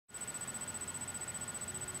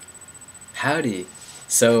Howdy.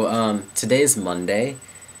 So, today is Monday,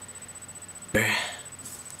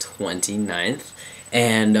 29th,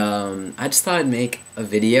 and I just thought I'd make a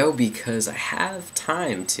video because I have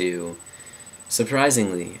time to.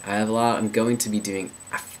 Surprisingly, I have a lot I'm going to be doing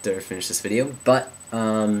after I finish this video, but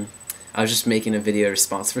I was just making a video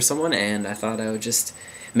response for someone, and I thought I would just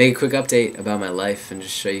make a quick update about my life and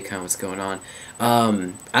just show you kind of what's going on.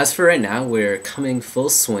 As for right now, we're coming full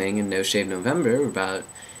swing in No Shave November. We're about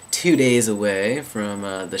 2 days away from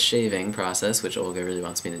the shaving process, which Olga really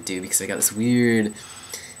wants me to do because I got this weird.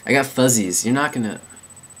 I got fuzzies. You're not gonna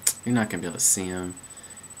be able to see them.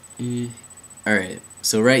 All right.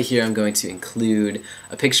 So right here, I'm going to include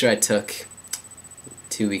a picture I took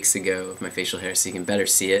 2 weeks ago of my facial hair, so you can better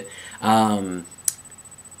see it.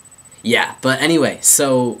 Yeah. But anyway,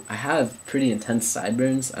 so I have pretty intense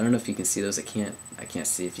sideburns. I don't know if you can see those. I can't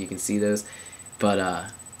see if you can see those,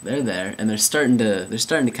 but they're there, and they're starting to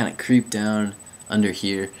kind of creep down under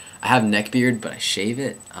here. I have neck beard, but I shave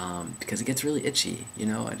it because it gets really itchy. You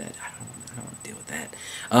know, I don't want to deal with that.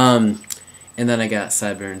 And then I got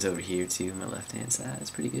sideburns over here too, my left hand side. It's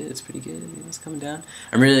pretty good. It's pretty good. You know, it's coming down.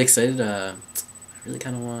 I'm really excited. I really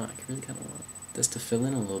kind of want this to fill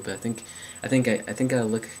in a little bit. I think I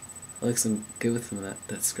look some good with some of that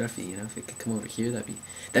scruffy. You know, if it could come over here, that'd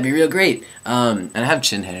be real great. And I have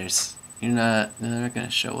chin hairs. They're not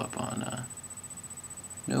gonna show up on.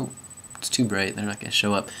 Nope, it's too bright. They're not gonna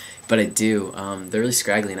show up. But I do. They're really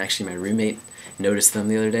scraggly, and actually, my roommate noticed them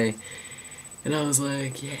the other day. And I was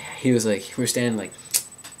like, yeah. He was like, we were standing like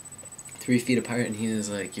 3 feet apart, and he was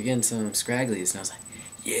like, you're getting some scragglies. And I was like,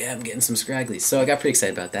 yeah, I'm getting some scragglies. So I got pretty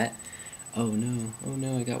excited about that. Oh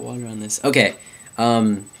no, I got water on this. Okay,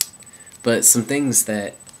 but some things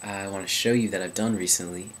that I want to show you that I've done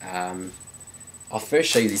recently. I'll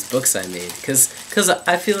first show you these books I made, cause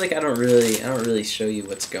I feel like I don't really show you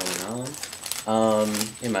what's going on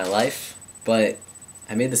in my life. But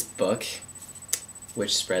I made this book.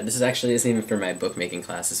 Which spread? This isn't even for my bookmaking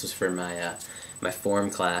class. This was for my my form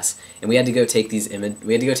class, and we had to go take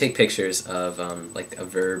pictures of like a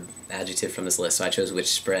verb adjective from this list. So I chose which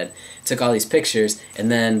spread. Took all these pictures, and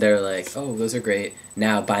then they're like, "Oh, those are great.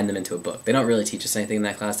 Now bind them into a book." They don't really teach us anything in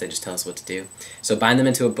that class. They just tell us what to do. So bind them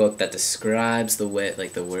into a book that describes the way,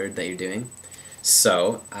 like the word that you're doing.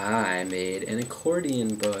 So I made an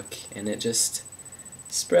accordion book, and it just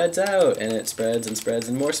spreads out, and it spreads and spreads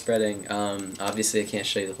and more spreading. Obviously I can't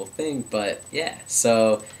show you the whole thing, but yeah,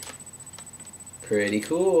 so pretty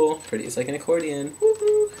cool. It's like an accordion.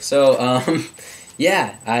 Woo-hoo. So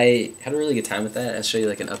yeah, I had a really good time with that. I'll show you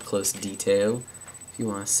like an up close detail if you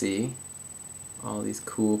want to see all these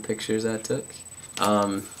cool pictures I took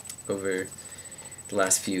over the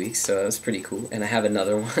last few weeks. So that was pretty cool. And I have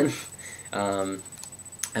another one. I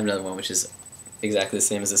have another one which is exactly the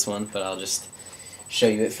same as this one, but I'll just show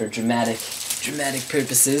you it for dramatic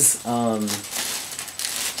purposes. I'm a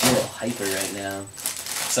little hyper right now.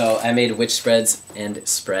 So I made which spreads and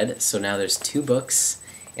spread. So now there's 2 books,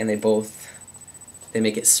 and they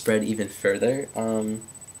make it spread even further,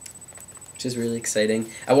 which is really exciting.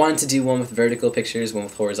 I wanted to do one with vertical pictures, one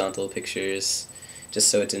with horizontal pictures, just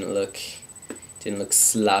so it didn't look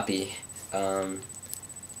sloppy.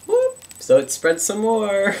 So it spreads some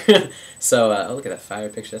more. So, oh, look at that fire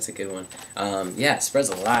picture. That's a good one. Yeah, it spreads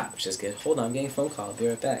a lot, which is good. Hold on, I'm getting a phone call. I'll be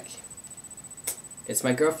right back. It's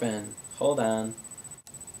my girlfriend. Hold on.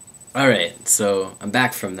 Alright, so I'm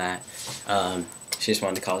back from that. She just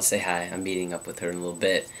wanted to call to say hi. I'm meeting up with her in a little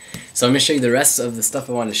bit. So I'm going to show you the rest of the stuff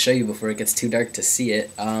I wanted to show you before it gets too dark to see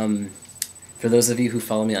it. For those of you who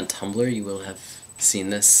follow me on Tumblr, you will have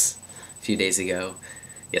seen this a few days ago.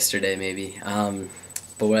 Yesterday, maybe.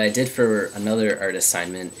 But what I did for another art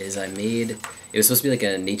assignment is it was supposed to be like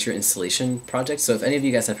a nature installation project. So if any of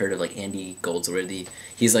you guys have heard of like Andy Goldsworthy,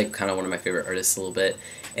 he's like kind of one of my favorite artists a little bit.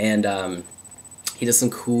 And he does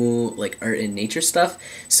some cool like art and nature stuff.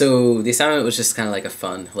 So the assignment was just kind of like a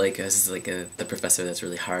fun, like this is like the professor that's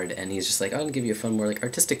really hard, and he's just like, oh, I'm gonna give you a fun, more like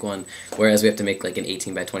artistic one. Whereas we have to make like an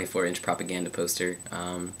 18 by 24 inch propaganda poster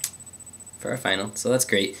for our final. So that's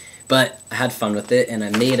great. But I had fun with it, and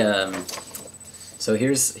I made so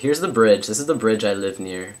here's the bridge. This is the bridge I live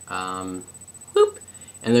near. Whoop.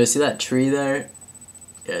 And there, see that tree there?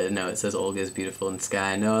 Yeah, no, it says Olga is beautiful in the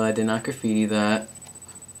sky. No, I did not graffiti that.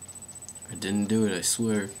 I didn't do it, I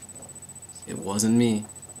swear. It wasn't me.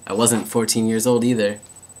 I wasn't 14 years old either.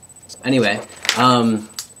 Anyway,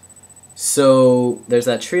 so there's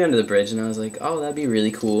that tree under the bridge, and I was like, oh, that'd be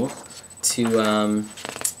really cool to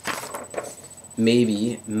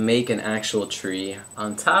maybe make an actual tree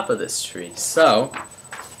on top of this tree. So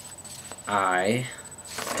I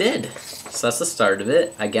did. So that's the start of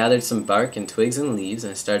it. I gathered some bark and twigs and leaves,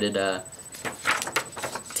 and I started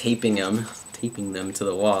taping them to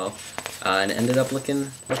the wall, and it ended up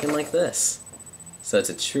looking like this. So it's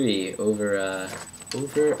a tree over a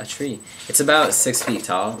tree. It's about 6 feet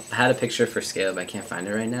tall. I had a picture for scale, but I can't find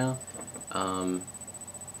it right now.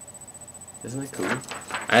 Isn't that cool?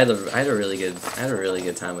 I had a really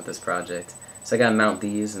good time with this project. So I gotta mount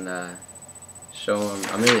these and show them.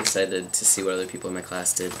 I'm really excited to see what other people in my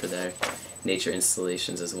class did for their nature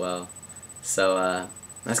installations as well. So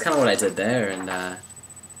that's kind of what I did there, and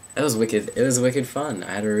it was wicked. It was wicked fun.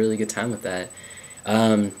 I had a really good time with that.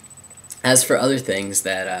 As for other things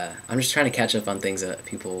that I'm just trying to catch up on things that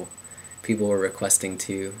people were requesting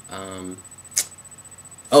too.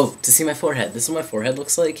 Oh, to see my forehead. This is what my forehead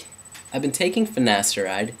looks like. I've been taking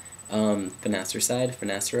finasteride.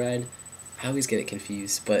 Finasteride. I always get it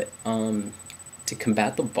confused, but to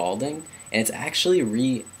combat the balding, and it's actually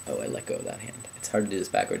I let go of that hand. It's hard to do this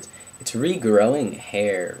backwards. It's regrowing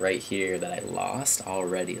hair right here that I lost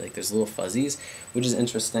already. Like there's little fuzzies, which is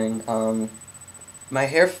interesting. My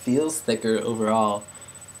hair feels thicker overall,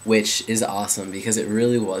 which is awesome because it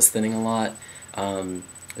really was thinning a lot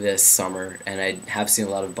this summer, and I have seen a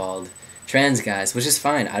lot of bald trans guys, which is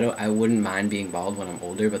fine. I wouldn't mind being bald when I'm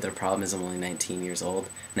older, but the problem is I'm only 19 years old,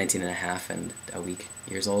 19 and a half and a week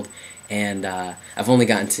years old, and I've only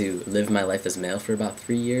gotten to live my life as male for about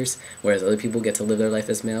 3 years, whereas other people get to live their life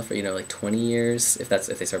as male for, like 20 years, if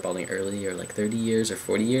they start balding early, or like 30 years or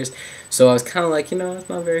 40 years. So I was kind of like, it's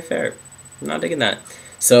not very fair. I'm not digging that.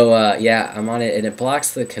 So yeah, I'm on it, and it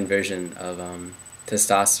blocks the conversion of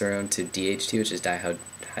testosterone to DHT, which is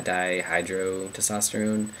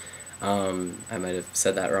dihydrotestosterone. I might have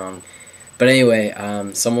said that wrong, but anyway,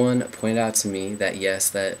 someone pointed out to me that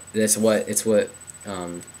yes, it's what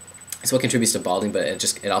contributes to balding, but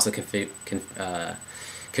it also contributes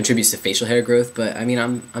to facial hair growth. But I mean,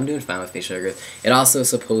 I'm doing fine with facial hair growth. It also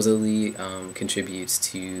supposedly contributes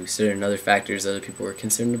to certain other factors that other people were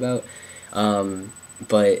concerned about,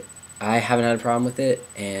 but I haven't had a problem with it,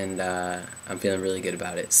 and I'm feeling really good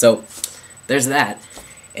about it. So there's that.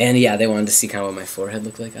 And yeah, they wanted to see kind of what my forehead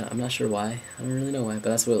looked like. I'm not sure why. I don't really know why, but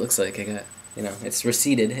that's what it looks like. I got, it's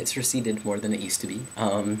receded. It's receded more than it used to be,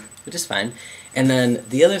 which is fine. And then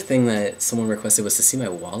the other thing that someone requested was to see my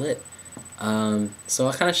wallet. So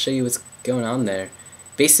I'll kind of show you what's going on there.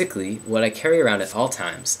 Basically, what I carry around at all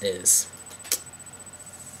times is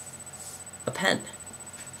a pen.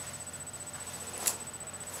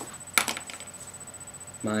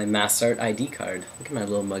 My MassArt ID card. Look at my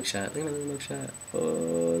little mugshot. Look at my little mugshot. Oh,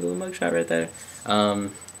 little mugshot right there.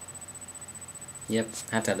 Yep,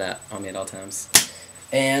 I have to have that on me at all times.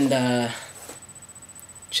 And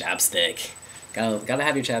chapstick. Gotta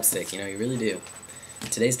have your chapstick. You really do. In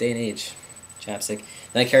today's day and age, chapstick.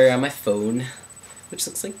 Then I carry around my phone, which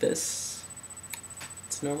looks like this.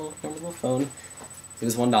 It's a normal little phone. It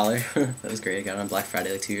was $1. That was great. I got it on Black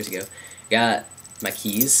Friday like 2 years ago. Got my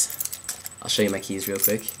keys. I'll show you my keys real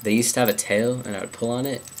quick. They used to have a tail, and I would pull on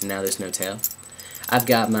it, and now there's no tail. I've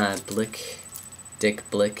got my Dick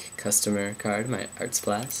Blick customer card, my art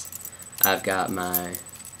splash. I've got my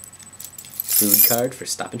food card for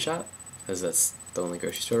Stop and Shop, because that's the only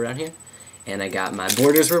grocery store around here. And I got my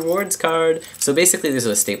Borders Rewards card. So basically these are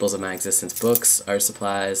the staples of my existence: books, art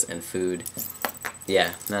supplies, and food.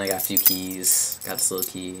 Yeah, then I got a few keys. Got this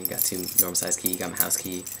little key, got 2 normal size keys, got my house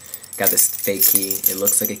key. Got this fake key. It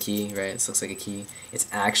looks like a key, right? It looks like a key. It's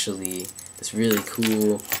actually this really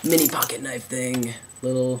cool mini pocket knife thing.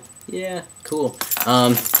 Yeah, cool.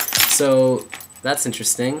 So that's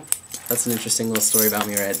interesting. That's an interesting little story about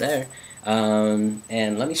me right there.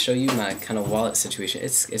 And let me show you my kind of wallet situation.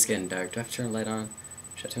 It's getting dark. Do I have to turn the light on?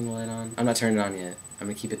 Should I turn the light on? I'm not turning it on yet. I'm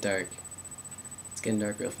gonna keep it dark. It's getting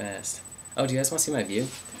dark real fast. Oh, do you guys want to see my view?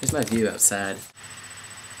 Here's my view outside.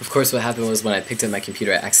 Of course, what happened was when I picked up my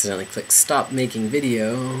computer, I accidentally clicked stop making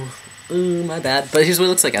video. Ooh, my bad. But here's what it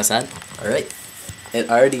looks like outside. Alright. It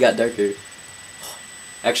already got darker.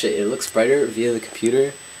 Actually, it looks brighter via the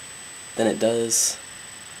computer than it does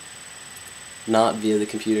not via the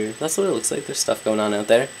computer. That's what it looks like. There's stuff going on out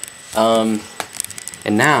there. And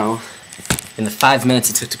now, in the 5 minutes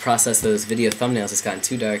it took to process those video thumbnails, it's gotten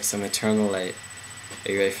too dark, so I'm going to turn the light.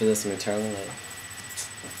 Are you ready for this? I'm going to turn the light.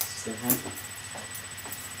 Still on?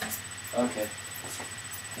 Okay.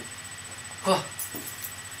 Oh.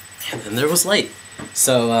 And then there was light.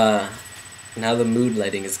 So, now the mood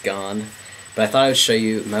lighting is gone. But I thought I would show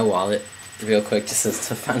you my wallet real quick just to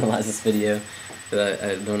finalize this video.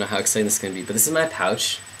 I don't know how exciting this is going to be. But this is my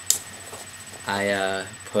pouch. I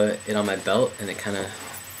put it on my belt, and it kind of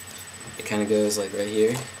goes like right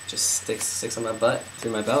here. just sticks on my butt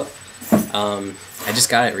through my belt. I just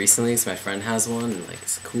got it recently, so my friend has one, and like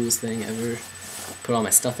it's the coolest thing ever. Put all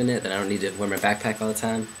my stuff in it, then I don't need to wear my backpack all the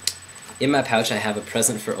time. In my pouch I have a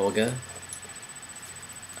present for Olga.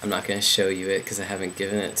 I'm not going to show you it because I haven't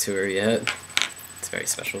given it to her yet. It's very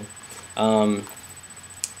special. I've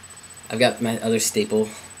got my other staple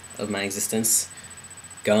of my existence.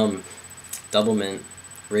 Gum. Double Mint.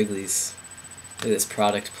 Wrigley's. Look at this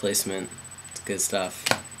product placement. It's good stuff.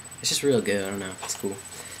 It's just real good. I don't know. It's cool.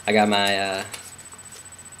 I got my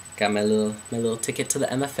little ticket to the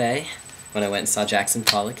MFA when I went and saw Jackson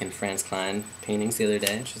Pollock and Franz Kline paintings the other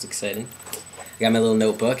day, which was exciting. I got my little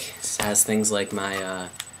notebook. It has things like my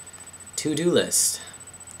to-do list,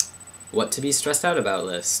 what to be stressed out about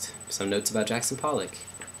list, some notes about Jackson Pollock,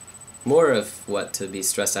 more of what to be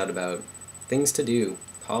stressed out about, things to do,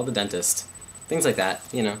 call the dentist, things like that,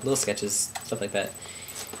 you know, little sketches, stuff like that.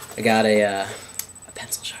 I got a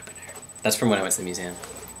pencil sharpener. That's from when I went to the museum,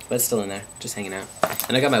 but it's still in there, just hanging out.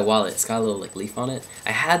 And I got my wallet. It's got a little like leaf on it.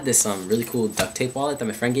 I had this really cool duct tape wallet that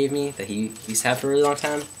my friend gave me that he used to have for a really long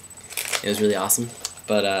time. It was really awesome,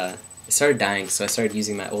 but it started dying, so I started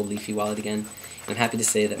using my old leafy wallet again. And I'm happy to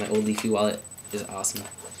say that my old leafy wallet is awesome,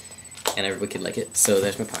 and everybody could like it. So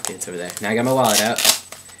there's my pocket. It's over there. Now I got my wallet out.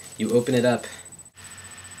 You open it up,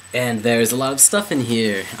 and there's a lot of stuff in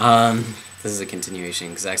here. This is a continuation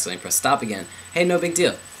because I accidentally pressed stop again. Hey, no big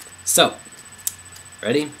deal. So,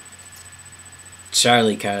 ready?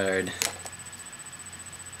 Charlie card.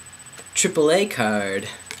 AAA card.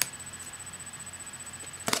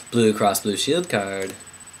 Blue Cross Blue Shield card.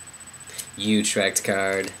 Utrecht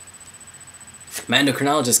card. My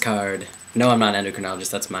endocrinologist card. No, I'm not an endocrinologist.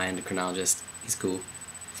 That's my endocrinologist. He's cool.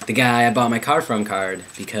 The guy I bought my car from card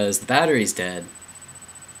because the battery's dead.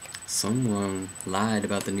 Someone lied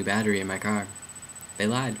about the new battery in my car. They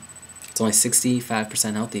lied. It's only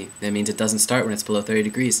 65% healthy. That means it doesn't start when it's below 30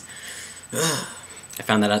 degrees. I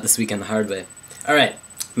found that out this weekend the hard way. Alright,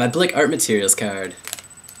 my Blick Art Materials card.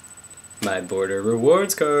 My Border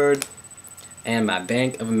Rewards card. And my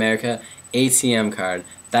Bank of America ATM card.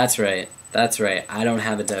 That's right. I don't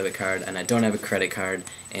have a debit card, and I don't have a credit card,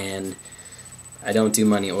 and I don't do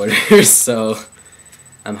money orders, so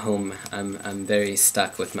I'm home. I'm very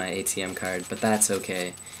stuck with my ATM card, but that's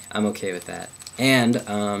okay. I'm okay with that. And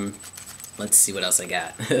let's see what else I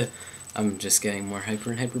got. I'm just getting more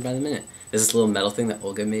hyper and hyper by the minute. There's this little metal thing that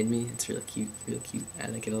Olga made me. It's really cute, really cute. I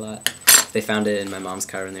like it a lot. They found it in my mom's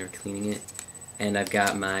car when they were cleaning it. And I've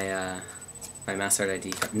got my my Master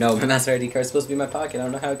ID card. No, my Master ID card is supposed to be in my pocket. I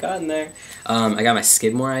don't know how it got in there. I got my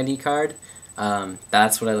Skidmore ID card.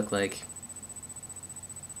 That's what I look like.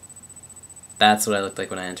 That's what I looked like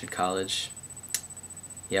when I entered college.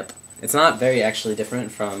 Yep. It's not very actually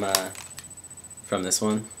different from this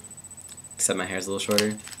one, except my hair's a little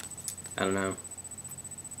shorter. I don't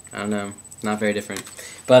know. Not very different.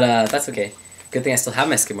 But that's okay. Good thing I still have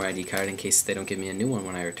my Skidmore ID card in case they don't give me a new one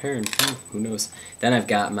when I return. Who knows? Then I've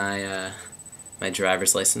got my my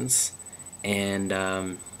driver's license, and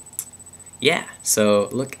yeah. So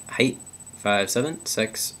look, height 5'7",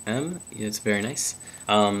 6'M. It's very nice.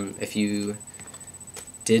 If you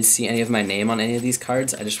did see any of my name on any of these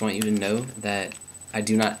cards, I just want you to know that I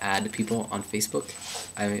do not add people on Facebook.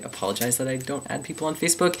 I apologize that I don't add people on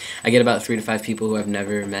Facebook. I get about 3 to 5 people who I've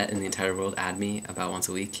never met in the entire world add me about once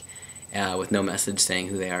a week with no message saying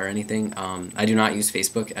who they are or anything. I do not use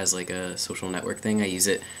Facebook as like a social network thing. I use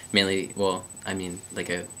it mainly, well, I mean like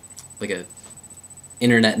a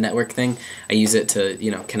internet network thing. I use it to,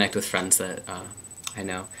 you know, connect with friends that I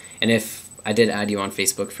know. And if I did add you on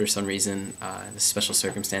Facebook for some reason, special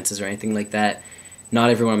circumstances or anything like that, not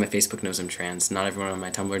everyone on my Facebook knows I'm trans. Not everyone on my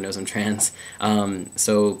Tumblr knows I'm trans.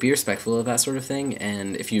 So be respectful of that sort of thing.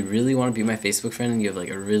 And if you really want to be my Facebook friend and you have like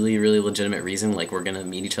a really, really legitimate reason, like we're going to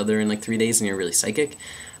meet each other in like 3 days and you're really psychic,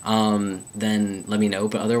 then let me know.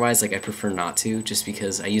 But otherwise, like I prefer not to, just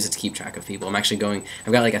because I use it to keep track of people. I've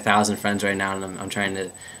got like 1,000 friends right now, and I'm trying to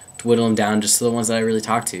whittle them down just to the ones that I really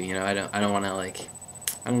talk to. You know, I don't want to like,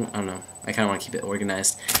 I don't know. I kind of want to keep it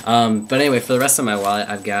organized. But anyway, for the rest of my wallet,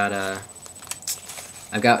 I've got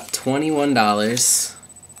 $21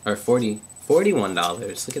 or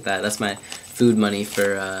 $41. Look at that. That's my food money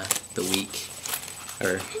for the week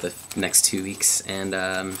or the next 2 weeks, and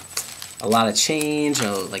a lot of change.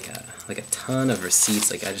 Like a ton of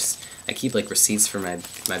receipts. Like I keep like receipts for my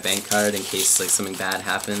bank card in case like something bad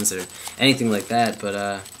happens or anything like that.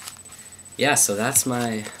 But yeah. So that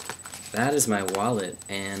is my wallet,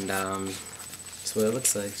 and that's what it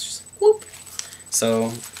looks like. It's just whoop.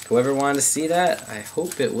 So whoever wanted to see that, I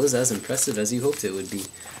hope it was as impressive as you hoped it would be.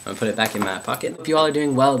 I'm going to put it back in my pocket. Hope you all are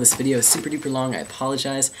doing well. This video is super duper long. I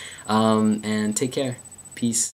apologize. And take care. Peace.